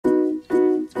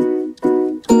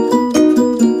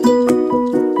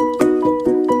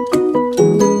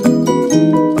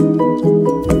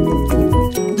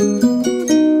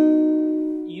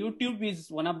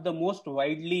of the most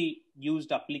widely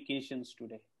used applications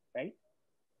today, right?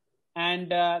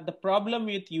 And the problem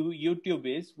with YouTube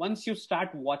is once you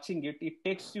start watching it, it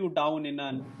takes you down in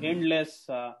an endless,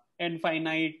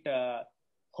 infinite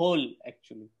hole,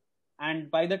 actually.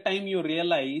 And by the time you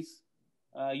realize,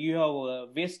 you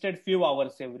have wasted few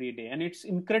hours every day, and it's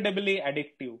incredibly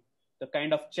addictive. The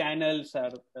kind of channels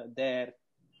are there,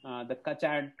 the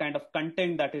kind of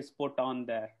content that is put on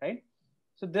there, right?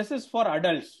 So this is for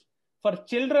adults. For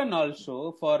children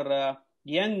also, for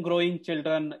young growing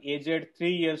children aged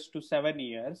 3 years to 7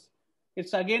 years,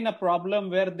 it's again a problem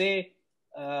where they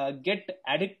get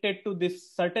addicted to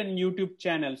this certain YouTube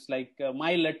channels like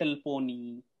My Little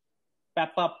Pony,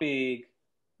 Peppa Pig,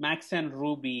 Max and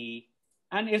Ruby,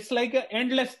 and it's like an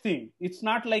endless thing. It's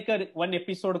not like a one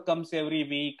episode comes every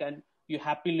week and you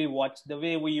happily watch the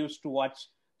way we used to watch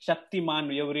Shaktiman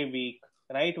every week,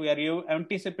 right? We are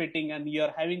anticipating and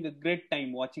you're having a great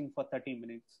time watching for 30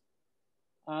 minutes.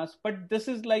 But this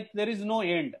is like there is no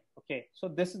end. Okay, so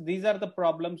these are the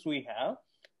problems we have,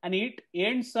 and it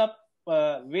ends up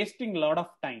wasting a lot of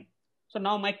time. So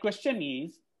now my question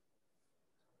is,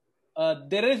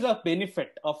 there is a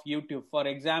benefit of YouTube. For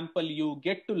example, you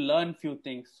get to learn few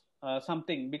things,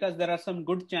 something, because there are some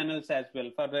good channels as well.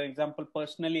 For example,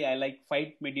 personally, I like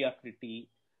Fight Mediocrity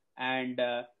and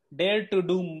Dare to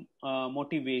Do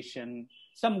Motivation.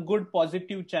 Some good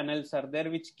positive channels are there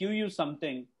which give you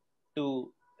something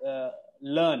to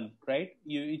learn, right?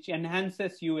 Which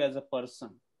enhances you as a person.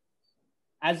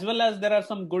 As well as there are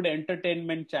some good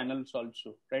entertainment channels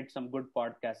also, right? Some good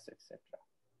podcasts, etc.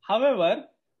 However,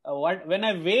 when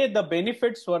I weigh the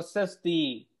benefits versus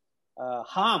the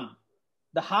harm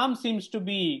seems to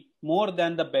be more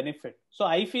than the benefit. So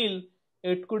I feel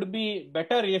it could be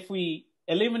better if we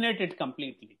eliminate it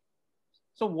completely.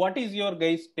 So what is your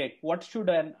guys' take? What should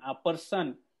a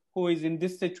person who is in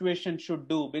this situation should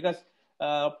do? Because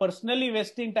personally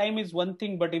wasting time is one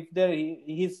thing, but if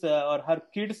his or her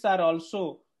kids are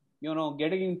also,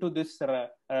 getting into this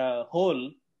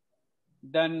hole,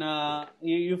 then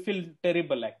you feel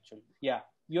terrible, actually. Yeah,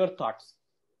 your thoughts.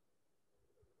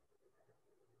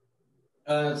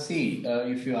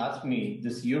 If you ask me,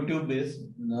 this YouTube is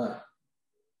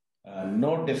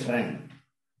no different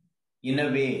in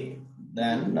a way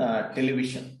than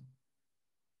television.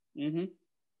 Mm-hmm.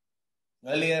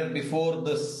 Earlier, before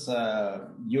this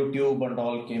YouTube and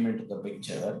all came into the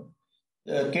picture,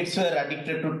 kids were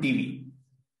addicted to TV.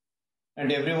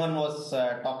 And everyone was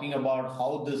talking about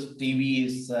how this TV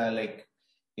is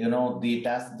it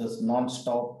has this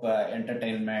non-stop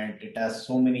entertainment. It has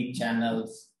so many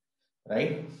channels,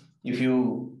 right? If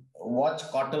you watch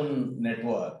Cartoon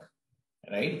Network,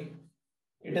 right?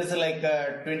 It is like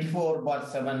a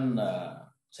 24/7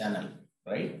 channel,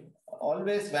 right?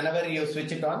 Always, whenever you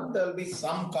switch it on, there will be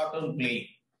some cartoon playing.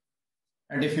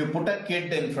 And if you put a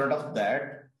kid in front of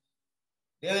that,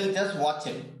 they will just watch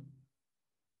it.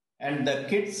 And the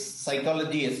kids'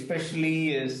 psychology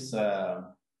especially is,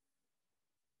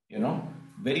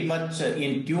 very much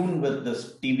in tune with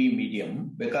this TV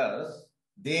medium, because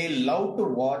they love to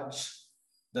watch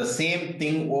the same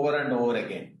thing over and over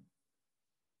again.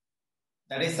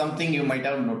 That is something you might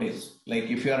have noticed. Like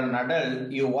if you are an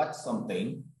adult, you watch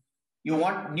something, you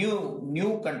want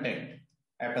new content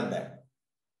after that.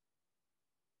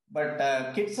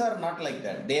 But kids are not like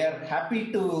that. They are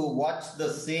happy to watch the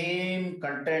same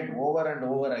content over and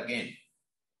over again,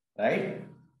 right?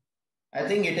 I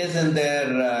think it is in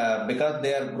their, because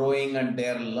they are growing and they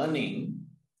are learning,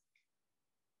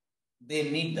 they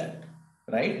need that,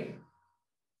 right?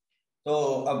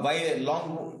 So a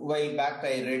long while back,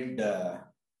 I read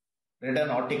an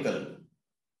article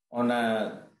on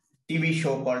a TV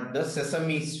show called The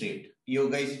Sesame Street. You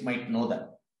guys might know that.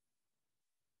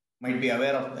 Might be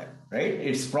aware of that, right?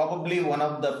 It's probably one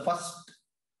of the first,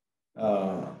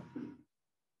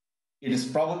 it is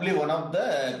probably one of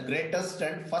the greatest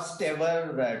and first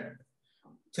ever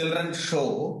children's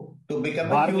show to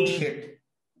become a huge hit.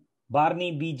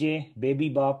 Barney, BJ, Baby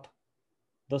Bop,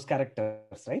 those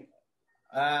characters, right?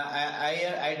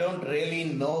 I don't really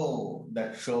know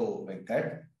that show,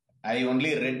 Venkat. I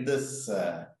only read this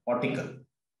article,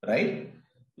 right?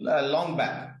 Long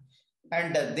back.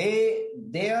 And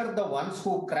they are the ones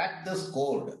who cracked this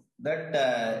code that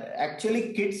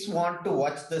actually kids want to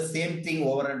watch the same thing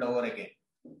over and over again.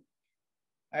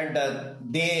 And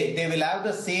they will have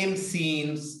the same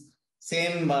scenes,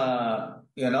 same,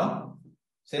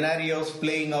 scenarios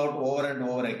playing out over and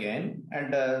over again.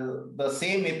 And the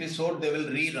same episode they will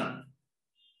rerun.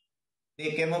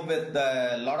 They came up with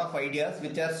a lot of ideas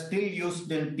which are still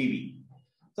used in TV.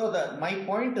 So my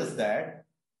point is that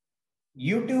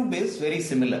YouTube is very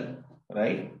similar,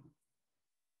 right?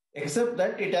 Except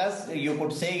that it has, you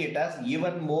could say it has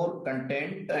even more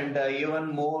content and even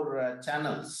more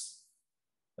channels,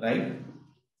 right?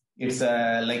 It's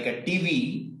like a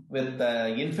TV with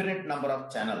infinite number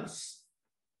of channels,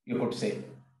 you could say,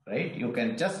 right? You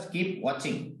can just keep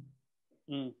watching.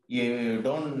 You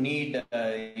don't need,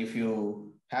 if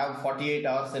you have 48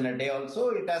 hours in a day also,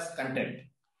 it has content.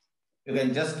 You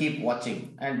can just keep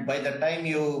watching. And by the time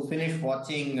you finish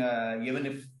watching, even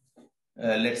if,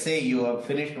 let's say you have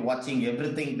finished watching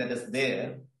everything that is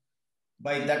there,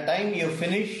 by the time you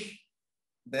finish,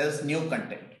 there's new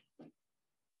content.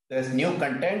 There's new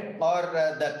content, or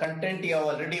the content you have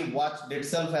already watched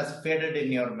itself has faded in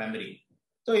your memory.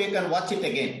 So you can watch it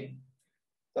again.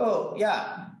 So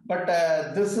yeah, but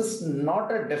this is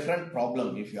not a different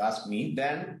problem, if you ask me,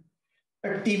 than a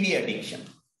TV addiction,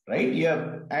 right?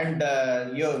 Yeah, and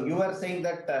you are saying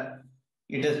that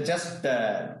it is just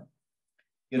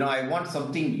I want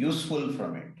something useful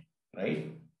from it,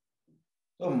 right?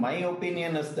 So my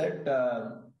opinion is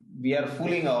that we are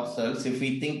fooling ourselves if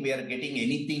we think we are getting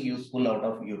anything useful out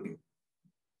of YouTube.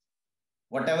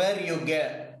 Whatever you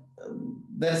get,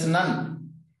 there's none.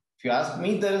 If you ask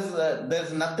me,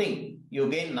 there's nothing. You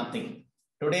gain nothing.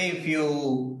 Today, if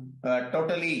you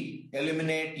totally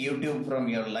eliminate YouTube from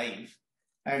your life,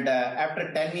 and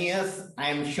after 10 years,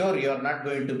 I'm sure you're not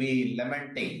going to be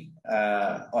lamenting,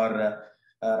 or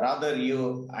rather,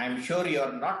 I'm sure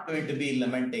you're not going to be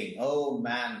lamenting, oh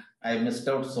man, I missed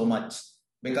out so much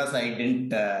because I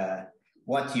didn't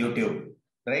watch YouTube,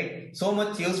 right? So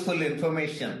much useful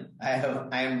information I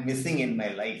am missing in my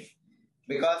life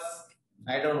because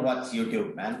I don't watch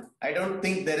YouTube, man. I don't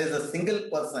think there is a single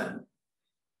person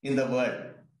in the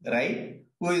world, right,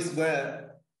 who is going.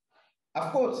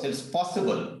 Of course, it's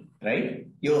possible, right?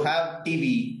 You have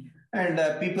TV, and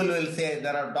people will say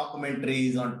there are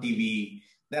documentaries on TV.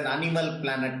 Then Animal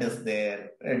Planet is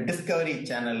there, Discovery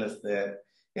Channel is there.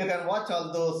 You can watch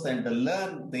all those and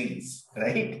learn things,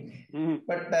 right?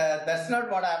 But that's not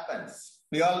what happens.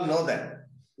 We all know that.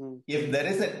 If there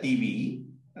is a TV,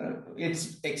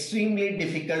 it's extremely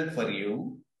difficult for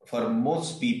you, for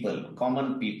most people,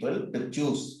 common people, to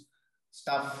choose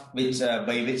stuff which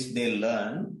by which they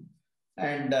learn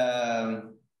and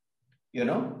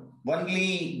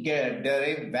only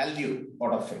derive value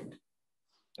out of it,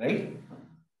 right?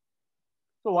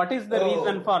 So what is the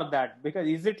reason for that? Because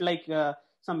is it like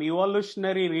some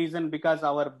evolutionary reason, because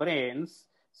our brains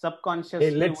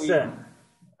subconsciously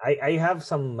I have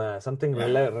something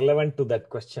relevant to that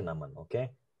question, Aman. Okay.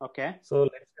 So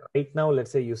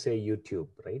let's say you say YouTube,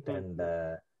 right? And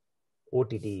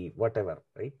OTT, whatever,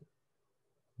 right?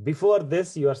 Before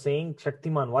this, you are saying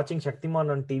watching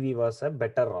Shaktiman on TV was a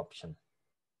better option,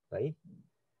 right?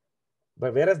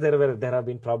 But whereas there have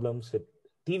been problems with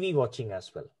TV watching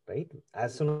as well, right?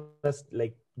 As soon as,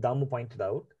 like Damu pointed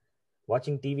out,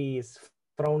 watching TV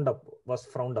was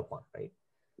frowned upon, right?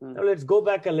 Now let's go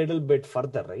back a little bit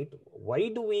further, right? Why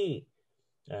do we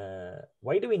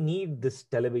need this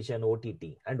television,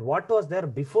 OTT, and what was there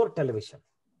before television,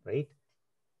 right?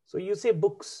 So you say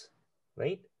books,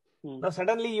 right? Now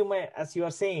suddenly you may, as you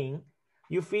are saying,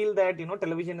 you feel that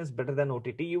television is better than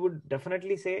OTT. You would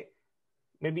definitely say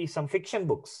maybe some fiction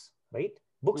books, right?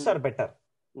 Books are better.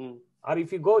 Or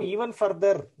if you go even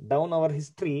further down our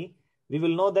history, we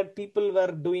will know that people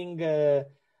were doing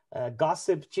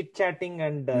gossip, chit-chatting,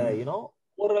 and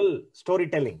oral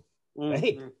storytelling,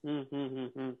 right?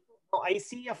 Now I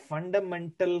see a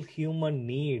fundamental human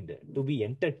need to be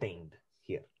entertained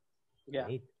here. Yeah.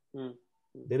 Right?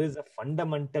 There is a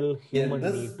fundamental human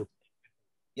need to.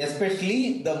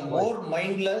 Especially the more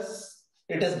mindless,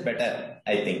 it is better,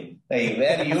 I think. Like,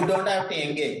 where you don't have to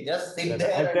engage, just sit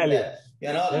there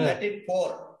and let it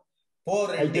pour. I'll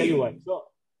tell you what.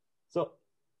 So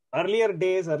earlier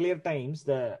times,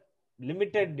 the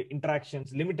limited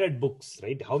interactions, limited books,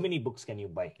 right? How many books can you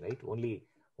buy, right?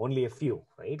 Only a few,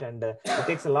 right? And it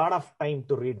takes a lot of time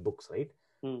to read books, right?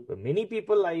 Many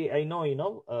people I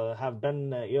know, have done,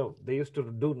 they used to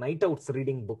do night outs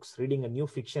reading books, reading a new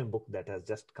fiction book that has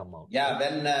just come out. Yeah,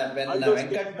 right? when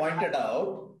Venkat pointed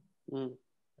out,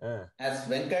 as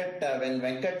when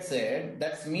Venkat said,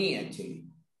 that's me actually,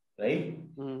 right?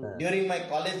 During my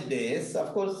college days,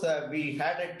 of course, we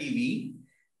had a TV,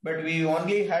 but we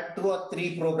only had 2 or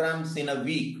 3 programs in a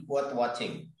week worth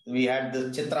watching. We had the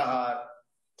Chitrahar,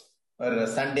 or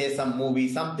Sunday some movie,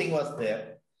 something was there.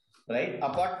 Right.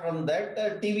 Apart from that,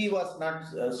 TV was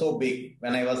not so big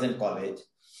when I was in college.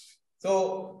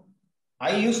 So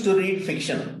I used to read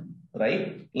fiction,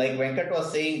 right? Like Venkat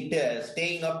was saying,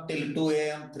 staying up till 2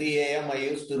 a.m., 3 a.m., I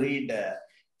used to read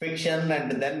fiction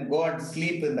and then go and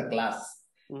sleep in the class.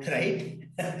 right?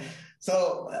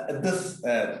 So this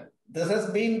has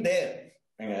been there,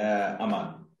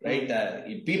 Aman,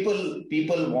 right?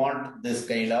 People want this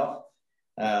kind of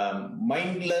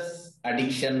mindless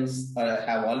addictions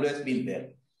have always been there.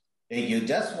 You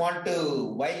just want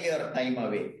to while your time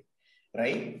away,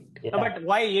 right? No, but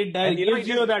why it And gives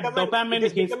you that it dopamine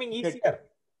is hit? becoming easier.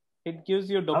 It gives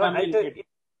you I dopamine tell hit.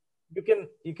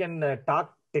 you can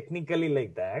talk technically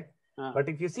like that, but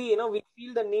if you see, we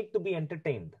feel the need to be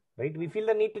entertained, right? We feel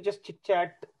the need to just chit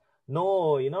chat,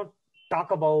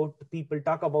 talk about people,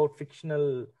 talk about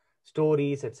fictional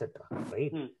stories, etc.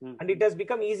 Right? And it has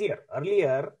become easier.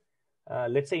 Earlier,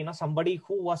 let's say somebody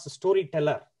who was a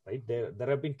storyteller, right? There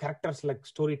have been characters like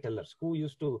storytellers who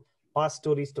used to pass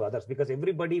stories to others because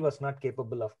everybody was not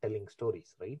capable of telling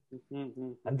stories, right?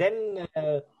 And then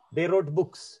they wrote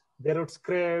books, they wrote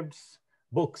scripts,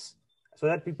 books, so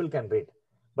that people can read.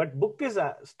 But book is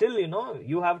still,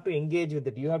 you have to engage with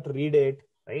it, you have to read it,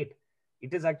 right?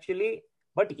 It is actually,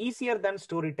 but easier than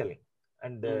storytelling.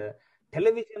 And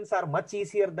televisions are much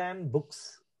easier than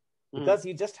books because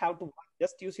you just have to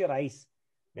just use your eyes.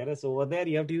 Whereas over there,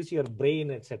 you have to use your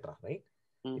brain, etc. Right?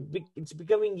 It's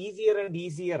becoming easier and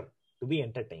easier to be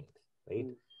entertained, right?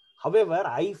 However,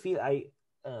 I feel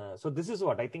so this is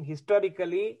what I think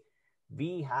historically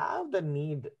we have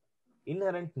the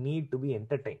inherent need to be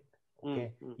entertained.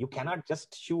 Okay, you cannot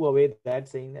just shoo away that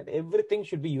saying that everything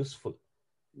should be useful.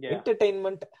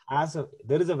 Entertainment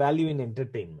there is a value in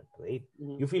entertainment, right?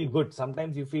 You feel good.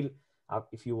 Sometimes you feel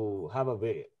if you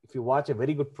watch a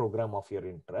very good program of your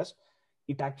interest,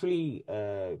 it actually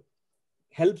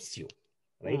helps you,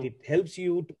 right? It helps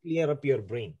you to clear up your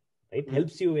brain, right?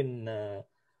 Helps you in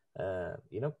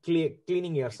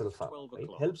cleaning yourself up, right?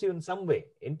 Helps you in some way.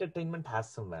 Entertainment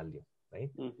has some value, right?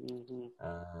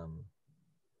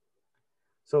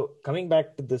 So coming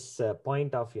back to this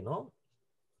point of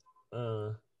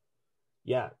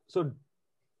so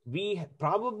we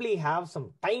probably have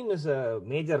some time is a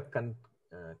major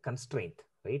constraint,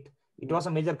 right? It was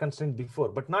a major constraint before,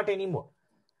 but not anymore.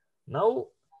 Now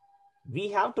we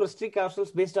have to restrict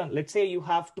ourselves based on, let's say you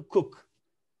have to cook,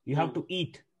 you have to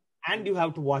eat, and you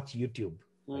have to watch YouTube,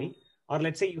 right? Or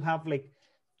let's say you have like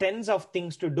tens of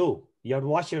things to do. You have to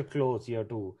wash your clothes, you have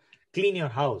to clean your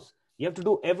house, you have to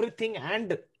do everything.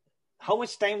 And how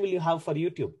much time will you have for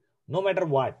YouTube? No matter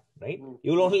what, right?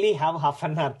 You'll only have half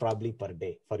an hour probably per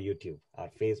day for YouTube or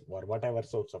Facebook or whatever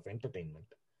source of entertainment.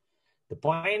 The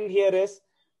point here is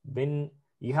when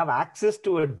you have access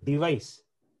to a device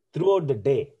throughout the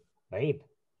day, right?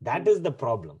 That is the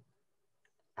problem.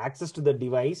 Access to the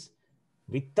device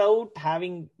without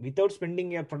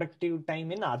spending your productive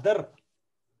time in other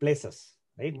places,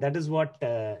 right? That is what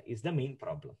is the main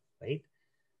problem, right?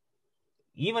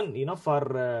 Even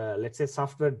for let's say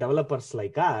software developers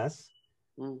like us,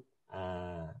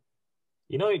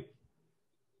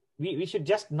 we should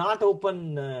just not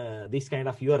open these kind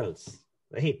of URLs,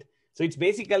 right? So it's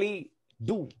basically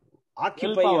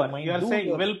occupy willpower. your mind. You are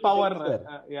saying willpower.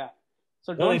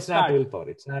 So don't it's start. Not willpower.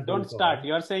 It's not. Don't willpower. start.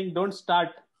 You are saying don't start,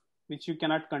 which you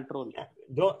cannot control.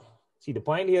 Don't see. The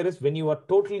point here is when you are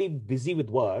totally busy with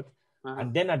work,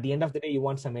 and then at the end of the day you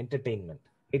want some entertainment.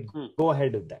 Go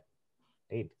ahead with that.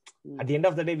 Right? At the end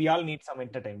of the day, we all need some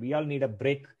entertainment. We all need a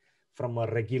break from a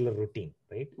regular routine,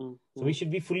 right? So we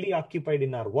should be fully occupied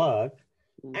in our work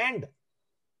and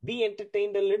be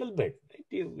entertained a little bit.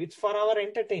 Right? It's for our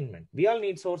entertainment. We all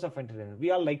need source of entertainment.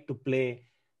 We all like to play.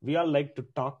 We all like to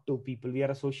talk to people. We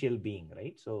are a social being,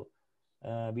 right? So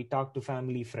we talk to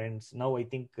family, friends. Now I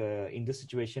think in this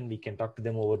situation, we can talk to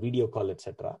them over video call,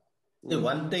 etc. The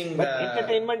one thing, but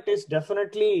entertainment is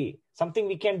definitely something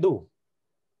we can do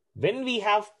when we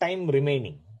have time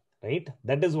remaining, right?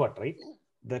 That is what, right?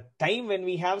 The time when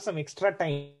we have some extra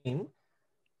time,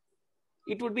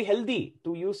 it would be healthy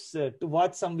to use to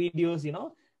watch some videos.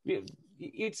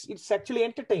 It's actually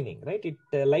entertaining, right?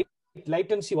 It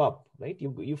lightens you up, right?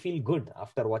 You feel good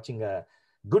after watching a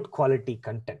good quality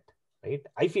content, right?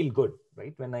 I feel good,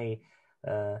 right? When I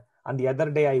on the other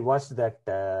day I watched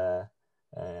that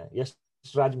Yash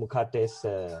Raj Mukhate's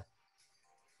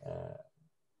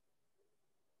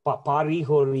Pari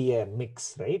Hori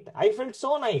mix, right? I felt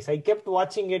so nice. I kept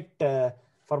watching it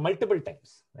for multiple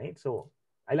times, right? So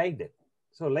I liked it.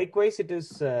 So likewise, it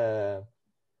is.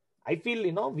 I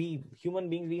feel we human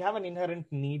beings, we have an inherent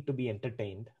need to be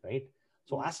entertained, right?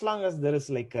 So as long as there is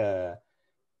like a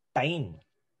time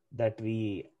that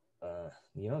we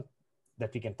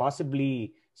that we can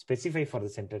possibly specify for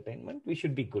this entertainment, we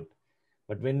should be good.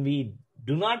 But when we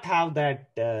do not have that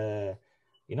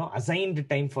assigned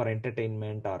time for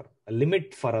entertainment or a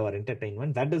limit for our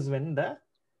entertainment, that is when the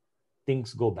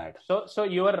things go bad. So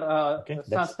your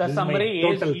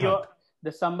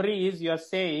the summary is you're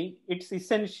saying it's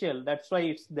essential. That's why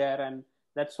it's there, and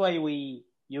that's why we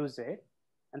use it.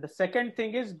 And the second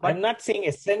thing is, I'm not saying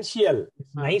essential.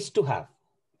 It's nice to have.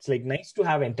 It's like nice to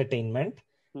have entertainment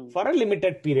for a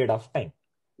limited period of time,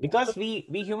 because we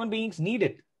human beings need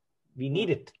it. We need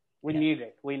it. We need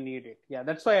it. Yeah,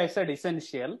 that's why I said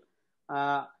essential.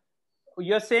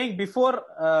 You're saying before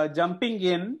jumping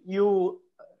in, you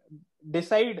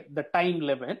decide the time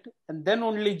limit and then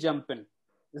only jump in.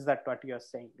 Is that what you're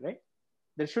saying, right?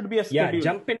 There should be a schedule. Yeah,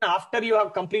 jump in after you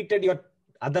have completed your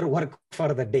other work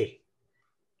for the day,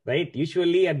 right?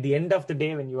 Usually at the end of the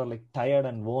day when you are like tired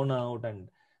and worn out, and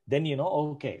then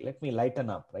okay, let me lighten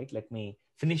up, right? Let me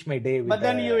finish my day with but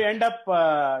then you end up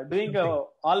doing a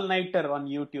all-nighter on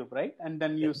YouTube, right? And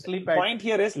then you sleep at... Point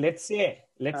here is, let's say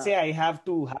I have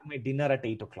to have my dinner at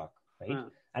 8 o'clock, right?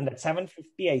 And at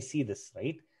 7:50 I see this,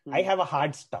 right? I have a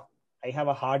hard stop.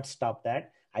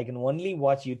 That I can only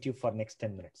watch YouTube for next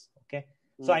 10 minutes. Okay.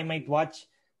 So I might watch,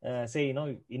 say,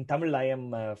 in Tamil, I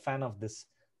am a fan of this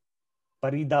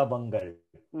Parida Bangal.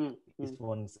 It's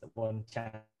one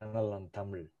channel on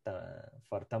Tamil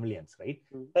for Tamilians, right?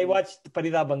 So I watch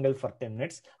Parida Bangal for 10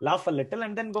 minutes, laugh a little,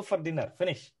 and then go for dinner,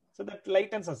 finish. So that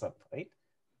lightens us up, right?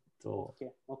 So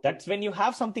that's when you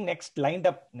have something lined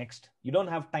up next. You don't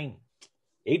have time.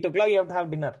 8 o'clock, you have to have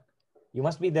dinner. You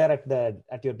must be there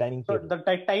at your dining table. So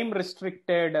the time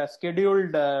restricted,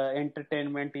 scheduled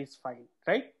entertainment is fine,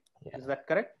 right? Yeah. Is that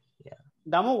correct? Yeah.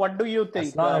 Damu, what do you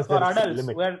think? For adults,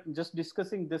 we're just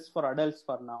discussing this for adults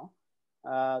for now.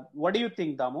 What do you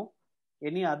think, Damu?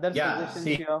 Any other suggestions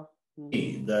here?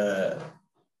 The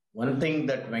one thing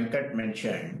that Venkat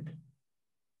mentioned.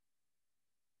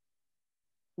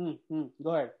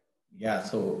 Go ahead. Yeah,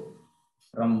 so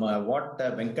from what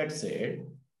Venkat said,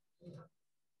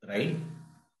 right?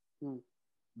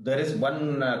 There is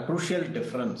one crucial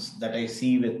difference that I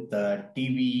see with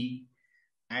TV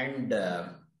and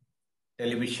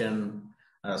television,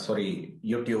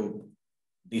 YouTube,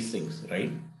 these things,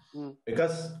 right?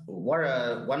 Because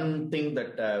one thing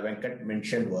that Venkat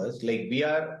mentioned was, like, we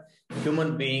are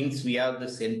human beings, we have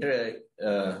this innate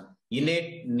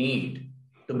need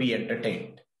to be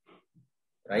entertained,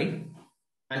 right?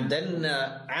 And then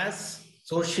as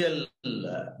social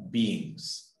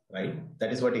beings, right?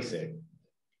 That is what he said.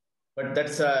 But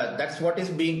that's what is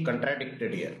being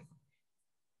contradicted here.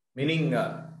 Meaning,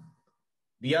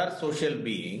 we are social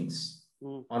beings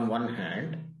on one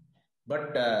hand,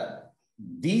 but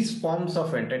these forms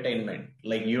of entertainment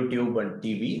like YouTube and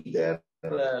TV, they're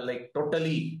like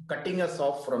totally cutting us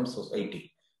off from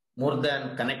society more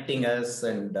than connecting us,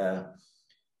 and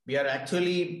we are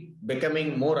actually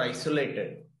becoming more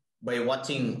isolated by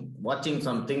watching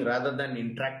something rather than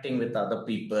interacting with other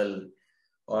people,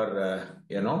 or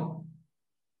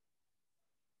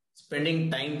spending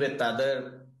time with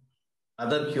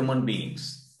other human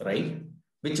beings, right?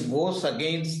 Which goes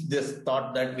against this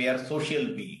thought that we are social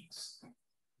beings,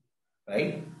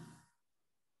 right?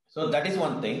 So that is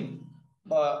one thing.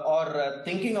 Or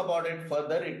thinking about it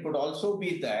further, it could also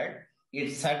be that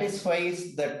it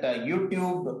satisfies that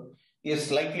YouTube is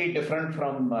slightly different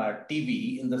from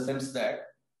TV in the sense that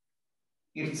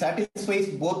it satisfies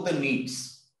both the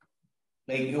needs.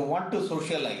 Like, you want to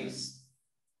socialize.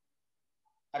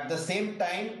 At the same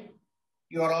time,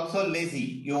 you are also lazy.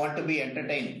 You want to be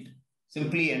entertained,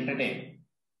 simply entertained,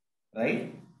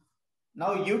 right?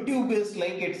 Now, YouTube is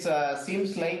like, it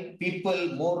seems like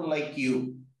people more like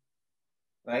you,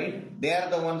 right? They are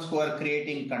the ones who are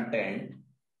creating content.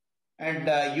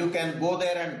 And you can go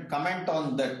there and comment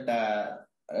on that,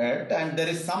 and there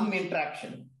is some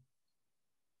interaction.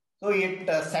 So it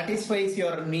satisfies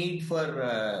your need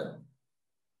for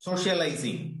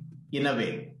socializing in a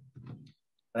way,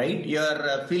 right? You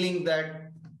are feeling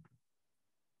that,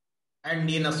 and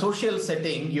in a social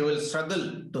setting, you will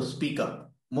struggle to speak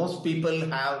up. Most people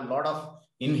have a lot of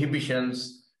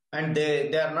inhibitions, and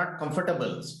they are not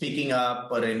comfortable speaking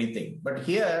up or anything. But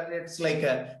here, it's like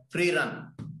a free run.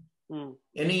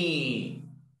 Any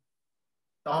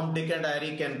Tom, Dick and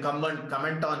Harry can come and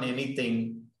comment on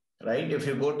anything, right? If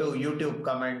you go to YouTube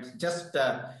comments, just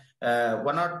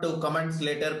one or two comments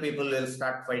later, people will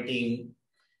start fighting.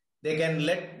 They can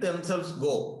let themselves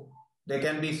go. They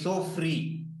can be so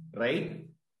free, right?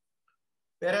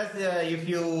 Whereas if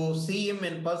you see him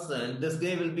in person, this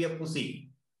guy will be a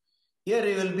pussy. Here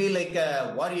he will be like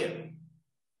a warrior.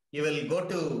 He will go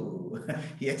to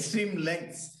extreme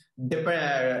lengths,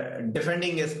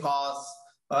 defending his cause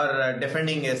or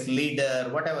defending his leader,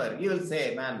 whatever. He will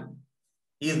say, man,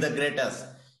 he is the greatest.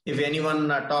 If anyone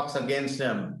talks against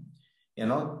him,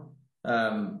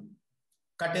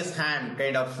 cut his hand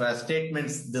kind of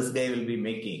statements this guy will be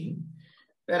making.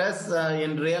 Whereas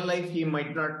in real life, he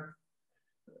might not,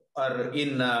 or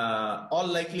in all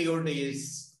likelihood, he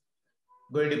is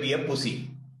going to be a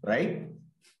pussy, right?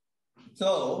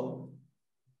 So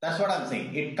that's what I'm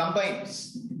saying. It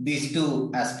combines these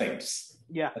two aspects,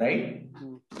 right?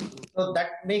 So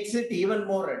that makes it even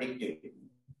more addictive.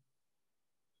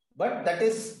 But that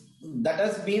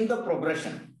has been the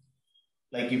progression.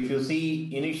 Like if you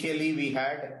see, initially we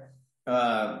had,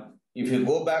 if you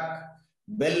go back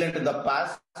well into the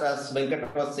past, as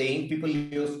Venkat was saying, people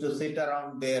used to sit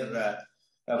around their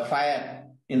fire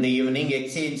in the evening,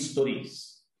 exchange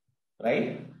stories,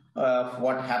 right?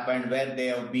 What happened, where they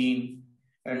have been.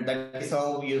 And that is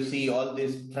how you see all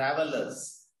these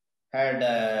travelers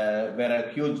were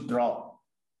a huge draw.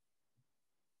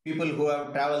 People who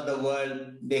have traveled the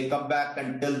world, they come back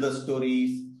and tell the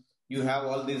stories. You have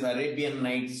all these Arabian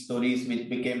Nights stories which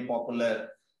became popular.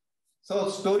 So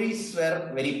stories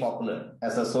were very popular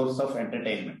as a source of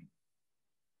entertainment.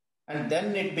 And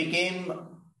then it became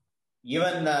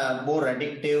even more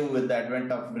addictive with the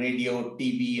advent of radio,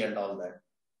 TV and all that,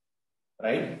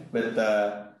 right? With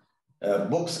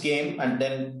books came and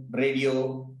then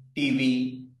radio,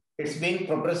 TV, it's been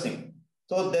progressing.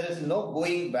 So there is no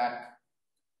going back.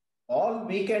 All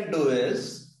we can do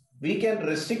is we can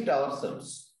restrict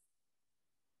ourselves,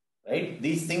 right?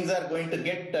 These things are going to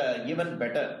get even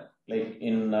better. Like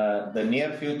in the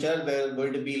near future, there are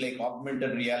going to be like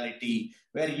augmented reality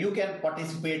where you can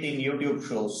participate in YouTube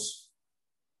shows,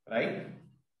 right?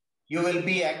 You will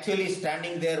be actually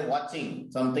standing there watching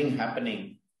something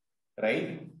happening,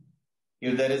 right?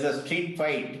 If there is a street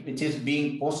fight which is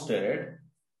being posted,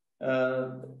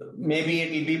 maybe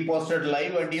it will be posted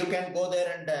live and you can go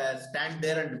there and stand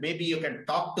there and maybe you can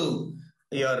talk to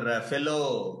your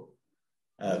fellow,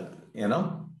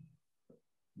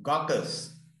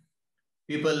 gawkers.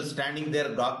 People standing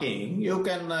there gawking, you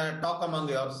can talk among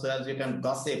yourselves, you can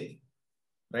gossip,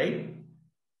 right?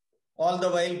 All the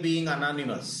while being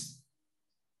anonymous,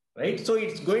 right? So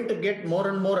it's going to get more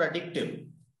and more addictive.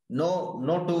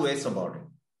 No two ways about it.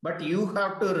 But you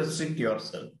have to restrict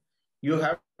yourself. You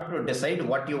have to decide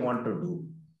what you want to do.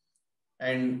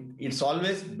 And it's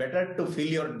always better to fill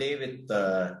your day with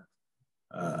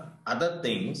other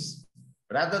things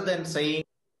rather than saying.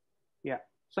 Yeah.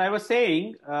 So I was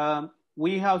saying,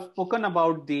 we have spoken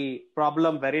about the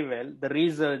problem very well, the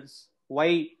reasons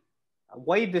why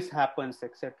this happens,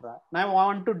 etc. Now I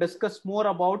want to discuss more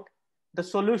about the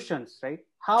solutions, right?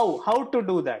 How to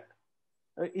do that.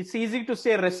 It's easy to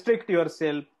say restrict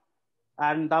yourself.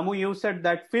 And Damu, you said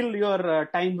that fill your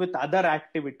time with other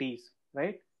activities,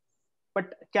 right?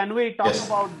 But can we talk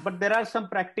about, but there are some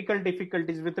practical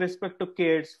difficulties with respect to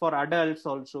kids, for adults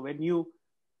also. When you,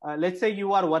 let's say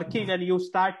you are working and you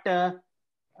start,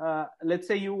 let's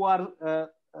say you are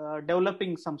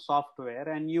developing some software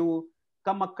and you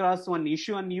come across one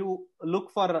issue and you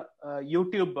look for a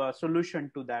YouTube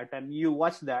solution to that and you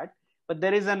watch that, but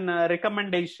there is an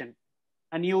recommendation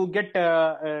and you get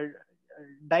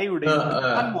dived in.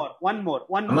 One more.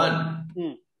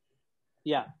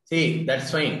 Yeah. See,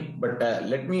 that's fine. But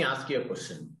let me ask you a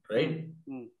question, right?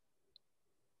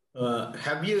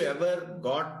 Have you ever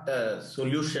got a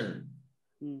solution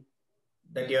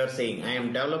that you're saying, I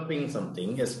am developing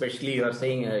something, especially you're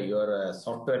saying you're a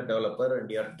software developer and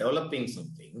you're developing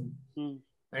something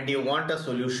and you want a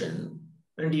solution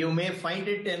and you may find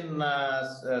it in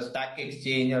Stack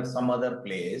Exchange or some other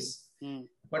place.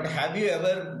 But have you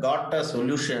ever got a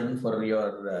solution for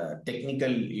your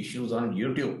technical issues on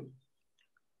YouTube?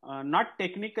 Not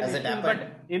technical issues, but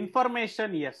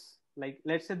information, yes. Like,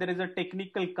 let's say there is a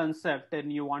technical concept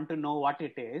and you want to know what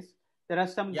it is. There are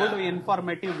some good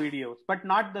informative videos, but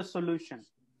not the solution.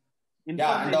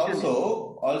 Yeah, and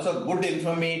also good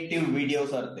informative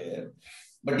videos are there.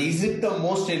 But is it the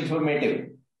most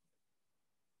informative?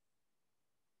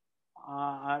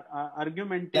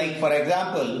 Argumentative.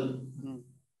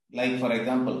 Like for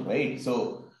example, right?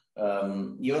 So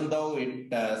even though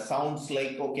it sounds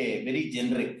like, okay, very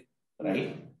generic,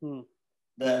 right?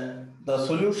 The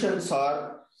solutions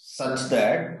are such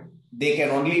that they can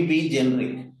only be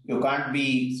generic. You can't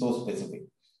be so specific.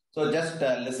 So just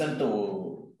listen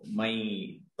to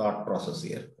my thought process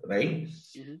here, right?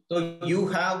 So you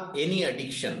have any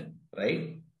addiction,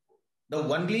 right? The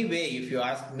only way, if you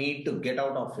ask me, to get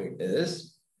out of it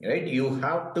is, right, you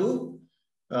have to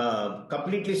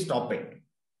completely stop it.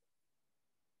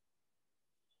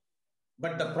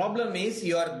 But the problem is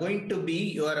you are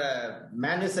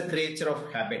man is a creature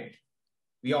of habit.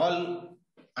 We all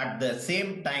at the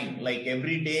same time, like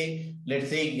every day, let's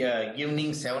say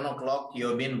evening 7 o'clock, you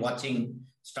have been watching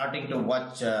starting to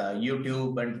watch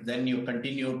YouTube, and then you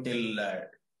continue till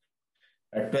at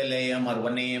 12 a.m. or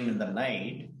 1 a.m. in the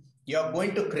night, you are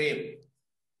going to crave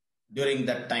during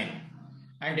that time.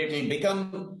 And it will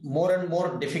become more and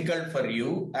more difficult for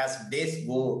you as days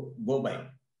go by.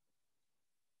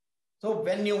 So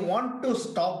when you want to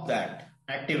stop that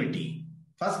activity,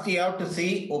 first you have to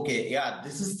see, okay, yeah,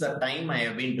 this is the time I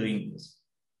have been doing this.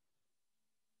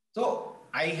 So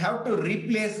I have to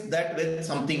replace that with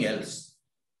something else,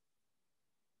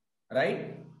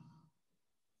 right?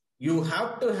 You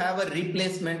have to have a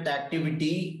replacement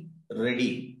activity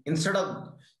ready. Instead of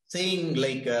saying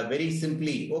like very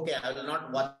simply, okay, I will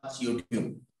not watch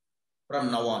YouTube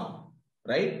from now on,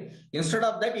 right? Instead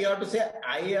of that, you have to say,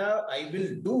 I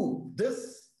will do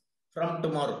this from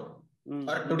tomorrow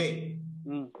or today.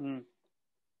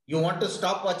 You want to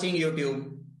stop watching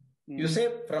YouTube. You say,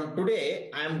 from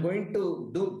today, I am going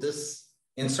to do this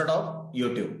instead of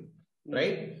YouTube,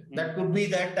 right? That could be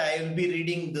that I will be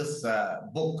reading this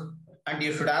book, and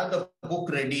you should have the book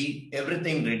ready,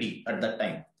 everything ready at that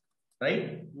time,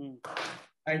 right?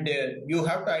 And you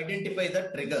have to identify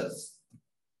the triggers.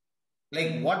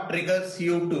 Like what triggers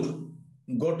you to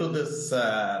go to this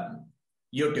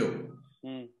YouTube.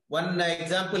 One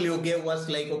example you gave was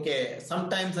like, okay,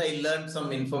 sometimes I learned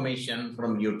some information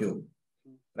from YouTube,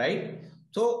 right?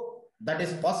 So that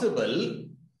is possible,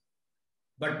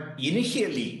 but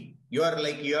initially you are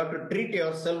like, you have to treat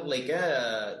yourself like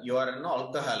you are an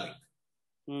alcoholic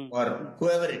or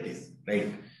whoever it is,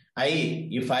 right?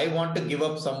 If I want to give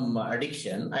up some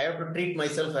addiction, I have to treat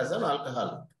myself as an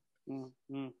alcoholic.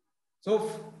 So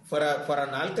for an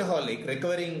alcoholic,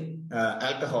 recovering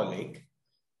alcoholic,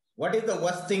 what is the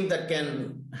worst thing that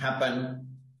can happen?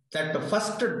 That the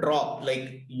first drop,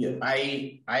 like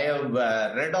I have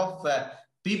read of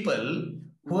people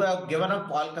who have given up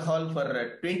alcohol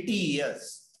for 20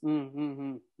 years.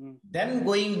 Then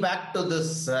going back to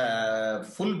this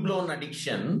full-blown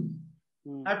addiction,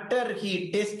 after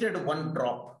he tasted one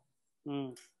drop.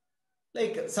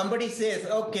 Like somebody says,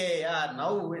 okay, yeah,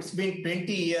 now it's been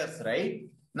 20 years, right?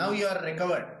 Now you are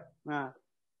recovered.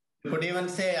 You could even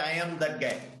say, I am that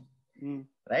guy,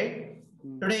 right?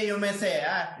 Today you may say,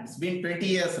 it's been 20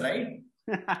 years, right?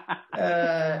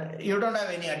 You don't have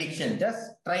any addiction, just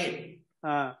try it.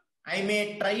 I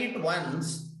may try it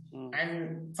once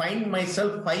and find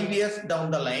myself 5 years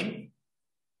down the line.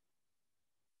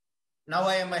 Now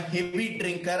I am a heavy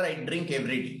drinker, I drink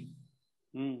every day.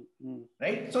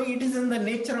 Right? So it is in the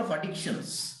nature of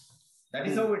addictions. That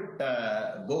is how it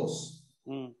goes.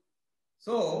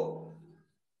 So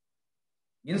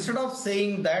instead of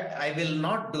saying that I will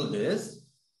not do this,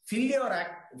 fill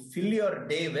your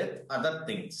day with other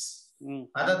things.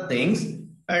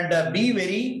 And be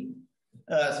very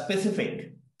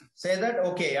specific. Say that,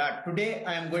 okay, today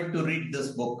I am going to read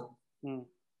this book.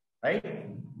 Right?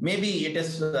 Maybe it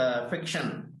is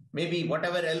fiction. Maybe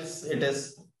whatever else it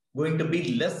is going to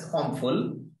be less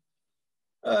harmful,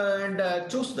 and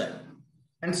choose that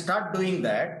and start doing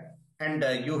that, and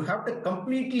you have to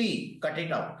completely cut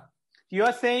it out. You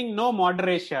are saying no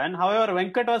moderation. However,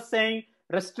 Venkat was saying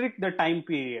restrict the time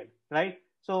period, right?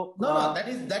 So no,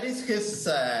 that is his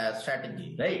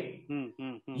strategy, right?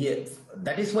 Yes,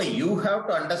 that is why you have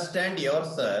to understand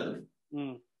yourself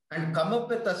and come up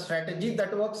with a strategy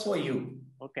that works for you.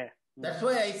 Okay. That's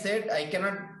why I said I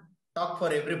cannot talk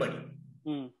for everybody.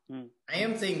 I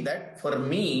am saying that for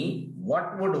me,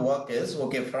 what would work is,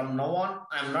 okay, from now on,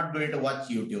 I'm not going to watch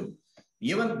YouTube.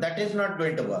 Even that is not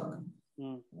going to work.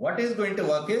 What is going to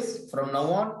work is, from now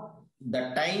on,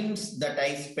 the times that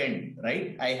I spend,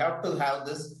 right? I have to have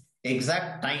this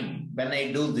exact time when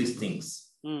I do these things.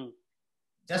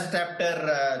 Just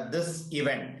after this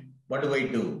event, what do I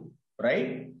do,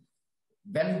 right?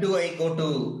 When do I go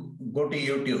to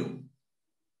YouTube,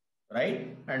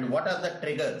 right? And what are the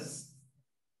triggers?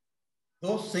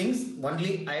 Those things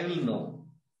only I will know.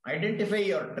 Identify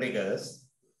your triggers,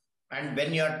 and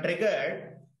when you are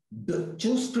triggered,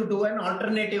 choose to do an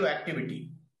alternative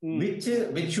activity, which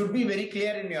should be very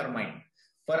clear in your mind.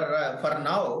 For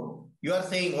now, you are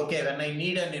saying, okay, when I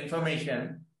need an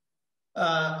information,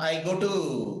 I go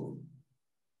to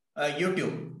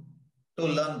YouTube to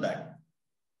learn that,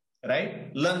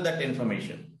 right? Learn that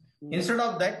information. Instead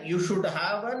of that, you should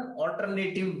have an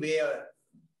alternative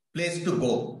place to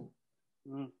go.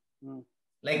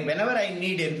 Like whenever I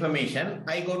need information,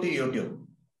 I go to YouTube.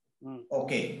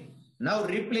 Okay. Now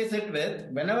replace it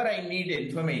with, whenever I need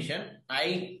information,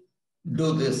 I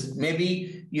do this.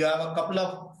 Maybe you have a couple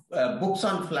of books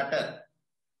on Flutter.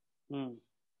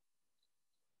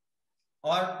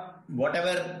 Or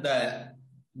whatever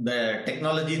the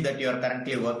technology that you are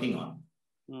currently working on.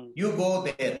 You go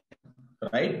there,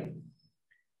 right?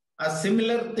 A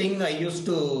similar thing I used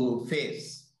to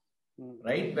face,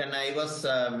 right? When I was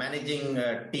managing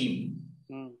a team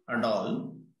and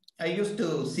all, I used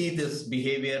to see this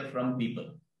behavior from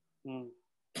people.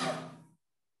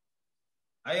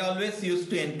 I always used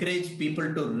to encourage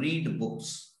people to read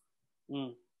books.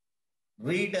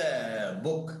 Read a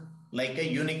book like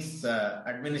a Unix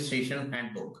administration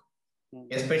handbook,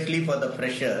 especially for the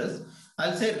freshers.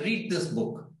 I'll say, read this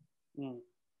book.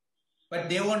 But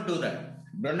they won't do that.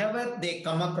 Whenever they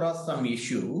come across some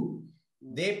issue,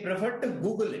 they prefer to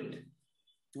Google it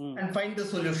and find the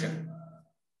solution.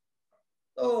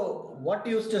 So what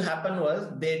used to happen was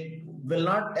they will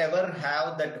not ever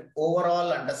have that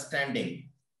overall understanding.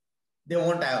 They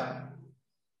won't have.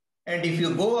 And if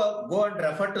you go and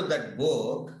refer to that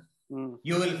book,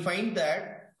 you will find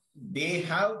that they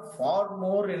have far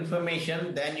more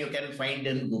information than you can find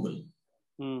in Google.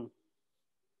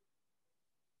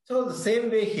 So the same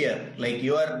way here, like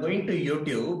you are going to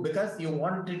YouTube because you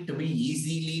want it to be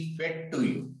easily fed to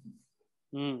you.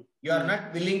 You are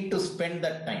not willing to spend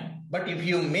that time. But if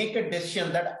you make a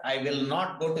decision that I will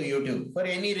not go to YouTube for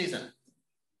any reason,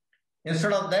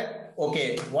 instead of that,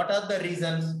 okay, what are the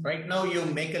reasons? Right now you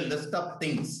make a list of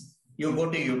things you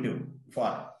go to YouTube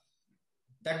for.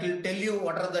 That will tell you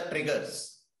what are the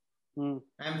triggers.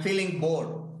 I'm feeling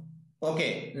bored.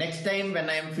 Okay, next time when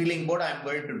I'm feeling bored, I'm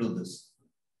going to do this.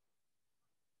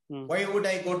 Why would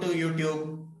I go to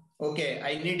YouTube? Okay,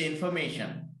 I need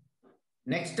information.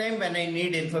 Next time when I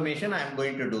need information, I'm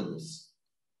going to do this.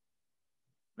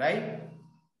 Right?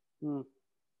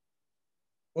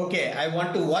 Okay, I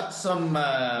want to watch some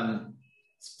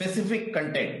specific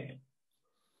content,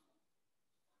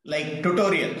 like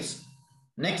tutorials.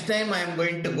 Next time I'm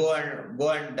going to go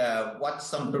and watch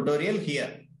some tutorial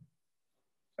here.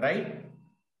 Right?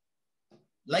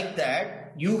 Like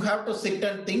that, you have to sit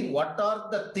and think what are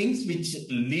the things which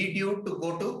lead you to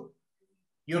go to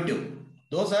YouTube.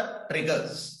 Those are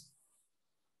triggers.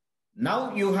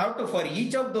 Now you have to, for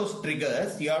each of those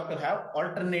triggers, you have to have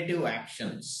alternative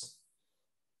actions.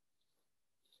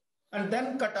 And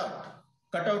then cut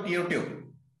out YouTube.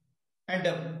 And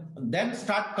then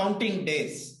start counting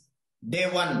days. Day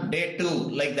 1, day 2,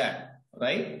 like that,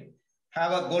 right?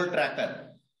 Have a goal tracker.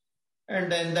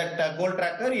 And in that goal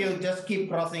tracker, you just keep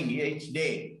crossing each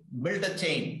day. Build a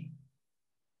chain,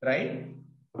 right?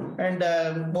 And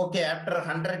okay, after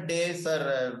 100 days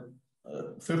or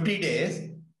 50 days,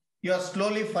 you are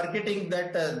slowly forgetting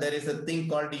that there is a thing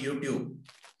called YouTube,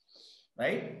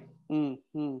 right?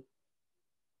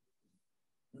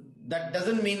 That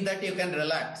doesn't mean that you can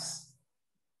relax,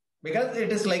 because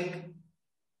it is like,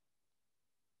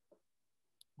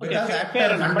 because okay, after fair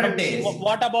 100 days.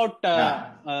 What about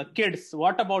kids?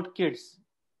 What about kids?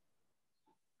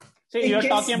 See, you're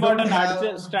talking about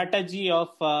an strategy of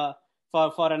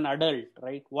for an adult,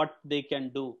 right? What they can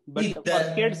do, but for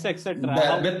kids,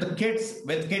 etc. With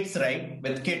kids, right?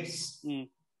 With kids,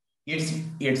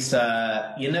 it's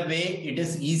in a way it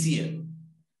is easier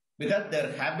because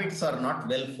their habits are not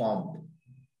well formed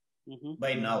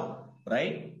by now,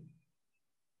 right?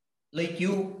 Like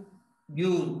you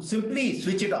simply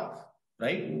switch it off,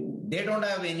 right? They don't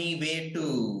have any way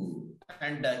to,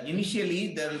 and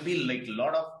initially there will be like a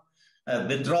lot of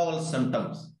withdrawal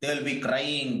symptoms. They will be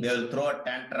crying, they will throw a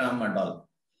tantrum and all.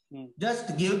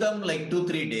 Just give them like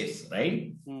 2-3 days,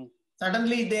 right?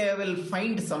 Suddenly they will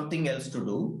find something else to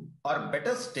do, or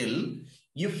better still,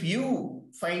 if you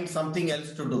find something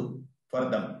else to do for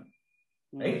them,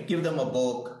 right? Give them a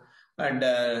book, and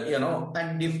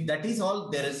and if that is all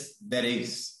there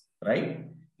is, right?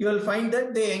 You will find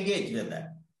that they engage with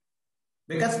that,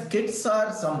 because kids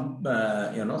are some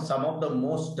of the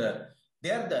most. They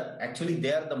are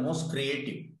the most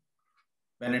creative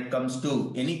when it comes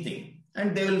to anything,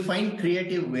 and they will find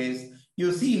creative ways.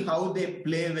 You see how they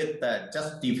play with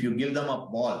just if you give them a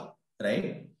ball,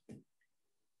 right?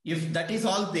 If that is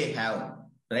all they have,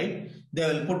 right? They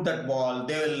will put that ball.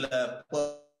 They will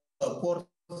pour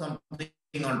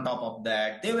something on top of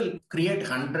that. They will create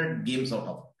 100 games out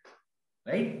of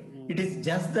it, right? It is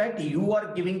just that you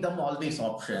are giving them all these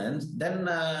options, then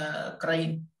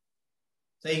crying,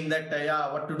 saying that,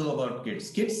 what to do about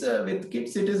kids? With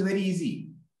kids, it is very easy.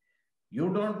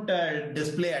 You don't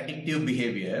display addictive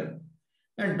behavior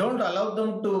and don't allow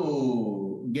them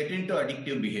to get into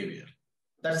addictive behavior.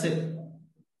 That's it.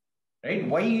 Right?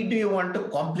 Why do you want to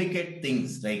complicate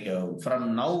things? Like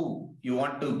from now, you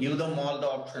want to give them all the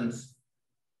options.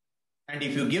 And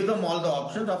if you give them all the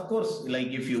options, of course, like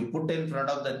if you put in front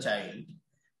of the child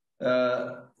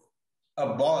a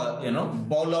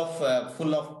bowl of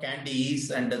full of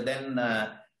candies, and then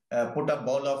put a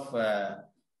bowl of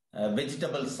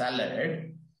vegetable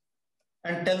salad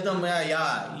and tell them,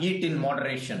 yeah, eat in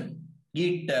moderation,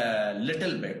 eat a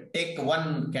little bit, take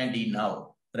one candy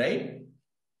now, right?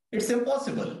 It's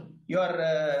impossible.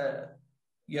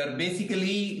 You're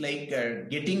basically like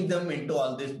getting them into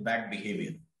all this bad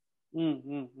behavior.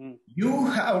 You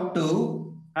have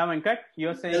to Venkat,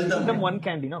 you're saying give them one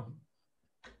candy, no?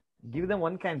 Give them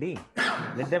one candy.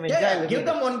 Let them enjoy. Yeah, give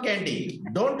them one candy.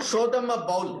 Don't show them a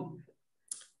bowl.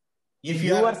 If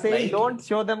you are saying like, don't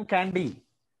show them candy.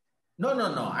 No.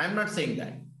 I'm not saying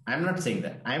that.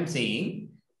 I'm saying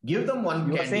give them one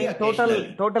you candy. Are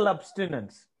saying total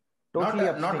abstinence. Not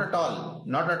at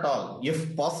all.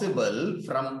 If possible,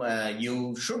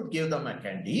 you should give them a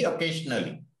candy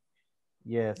occasionally.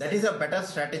 Yes. That is a better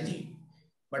strategy.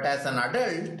 But as an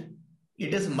adult,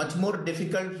 it is much more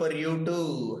difficult for you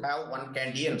to have one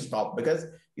candy and stop because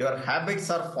your habits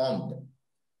are formed.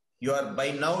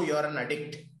 By now you are an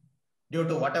addict due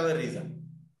to whatever reason.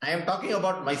 I am talking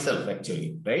about myself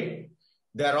actually, right?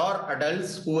 There are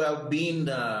adults who have been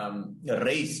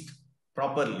raised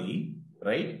properly,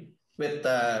 right? With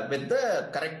the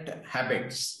correct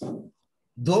habits.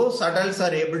 Those adults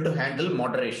are able to handle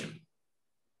moderation,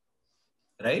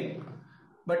 right?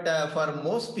 But for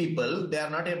most people, they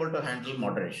are not able to handle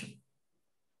moderation.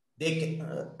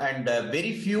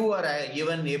 Very few are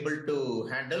even able to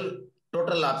handle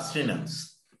total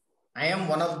abstinence. I am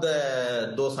one of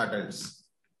those adults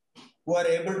who are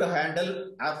able to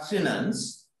handle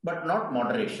abstinence, but not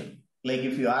moderation. Like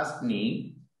if you ask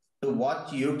me to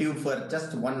watch YouTube for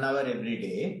just 1 hour every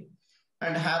day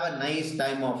and have a nice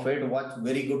time of it, watch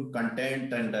very good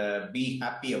content and be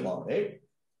happy about it,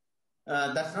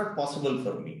 that's not possible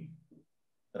for me,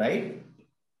 right?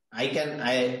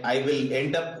 I will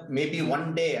end up, maybe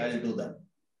one day I'll do that.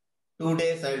 2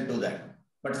 days I'll do that.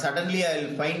 But suddenly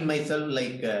I'll find myself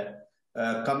like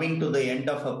coming to the end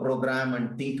of a program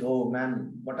and think, oh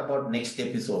man, what about next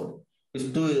episode?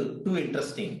 It's too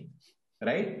interesting,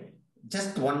 right?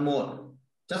 Just one more,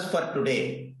 just for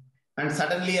today. And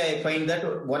suddenly I find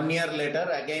that 1 year later,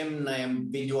 again, I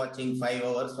am binge watching 5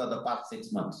 hours for the past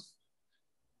 6 months.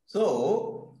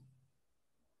 So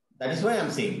that is why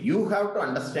I'm saying you have to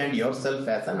understand yourself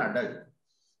as an adult.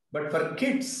 But for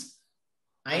kids,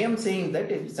 I am saying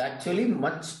that it's actually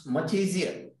much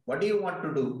easier. What do you want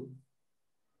to do?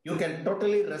 You can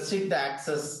totally restrict the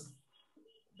access.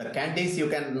 The candies, you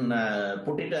can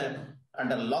put it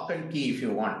under lock and key if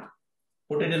you want.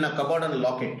 Put it in a cupboard and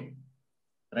lock it,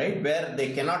 right? Where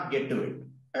they cannot get to it.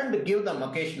 And give them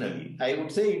occasionally. I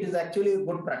would say it is actually a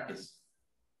good practice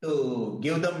to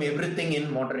give them everything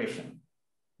in moderation.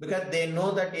 Because they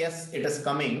know that, yes, it is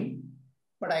coming,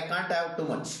 but I can't have too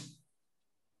much,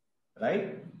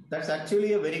 right? That's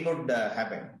actually a very good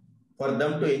habit for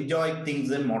them to enjoy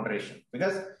things in moderation.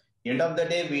 Because end of the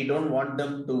day, we don't want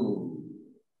them to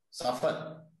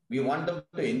suffer. We want them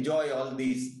to enjoy all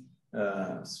these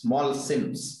small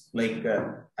sins, like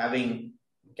having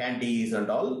candies and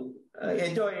all.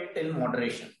 Enjoy it in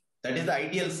moderation. That is the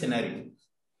ideal scenario.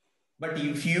 But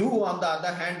if you, on the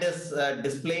other hand, is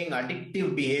displaying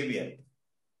addictive behavior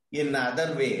in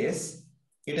other ways,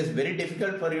 it is very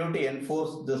difficult for you to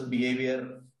enforce this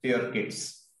behavior to your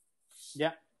kids.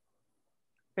 Yeah,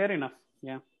 fair enough.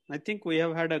 Yeah, I think we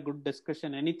have had a good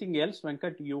discussion. Anything else,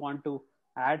 Venkat, you want to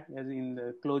add as in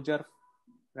the closure,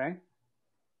 right?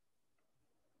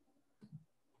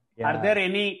 Yeah. Are there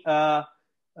any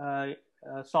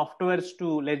softwares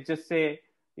to, let's just say,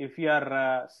 if you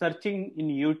are searching in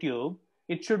YouTube,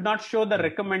 it should not show the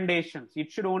recommendations.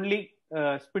 It should only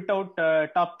spit out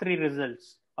top 3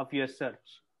 results of your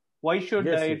search. Why should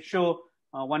it show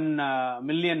 1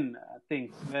 million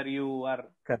things where you are...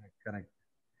 Correct.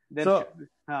 So,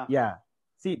 yeah.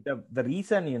 See, the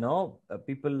reason,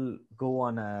 people go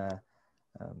on a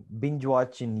binge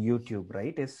watch in YouTube,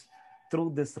 right, is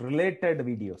through this related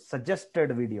videos,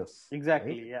 suggested videos.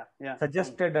 Exactly, right? Yeah.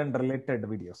 Suggested and related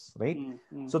videos, right?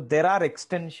 So there are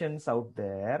extensions out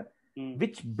there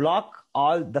which block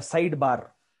all the sidebar,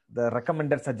 the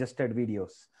recommended suggested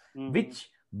videos, which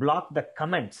block the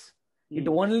comments. It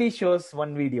only shows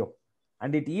one video,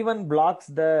 and it even blocks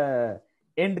the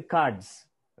end cards,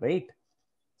 right?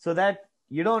 So that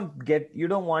you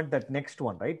don't want that next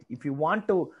one, right? If you want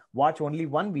to watch only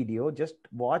one video, just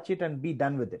watch it and be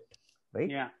done with it, right?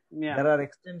 Yeah. There are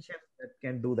extensions that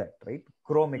can do that, right?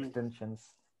 Chrome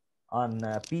extensions on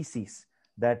PCs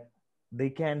that they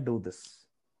can do this,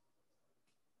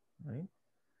 right?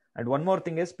 And one more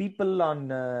thing is people on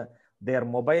their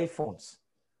mobile phones,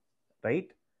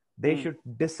 right? They should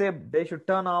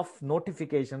turn off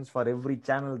notifications for every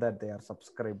channel that they are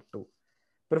subscribed to.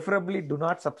 preferably do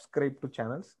not subscribe to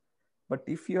channels. But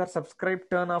if you are subscribed,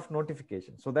 turn off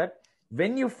notifications so that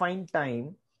when you find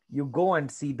time, you go and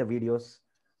see the videos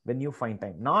when you find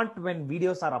time, not when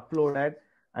videos are uploaded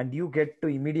and you get to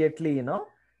immediately, you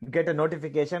get a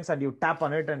notifications and you tap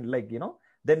on it and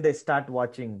then they start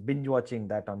binge watching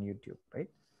that on YouTube, right?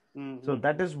 Mm-hmm. So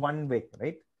that is one way,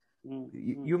 right?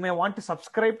 Mm-hmm. You may want to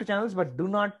subscribe to channels, but do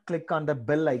not click on the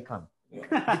bell icon,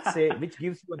 which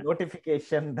gives you a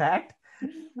notification that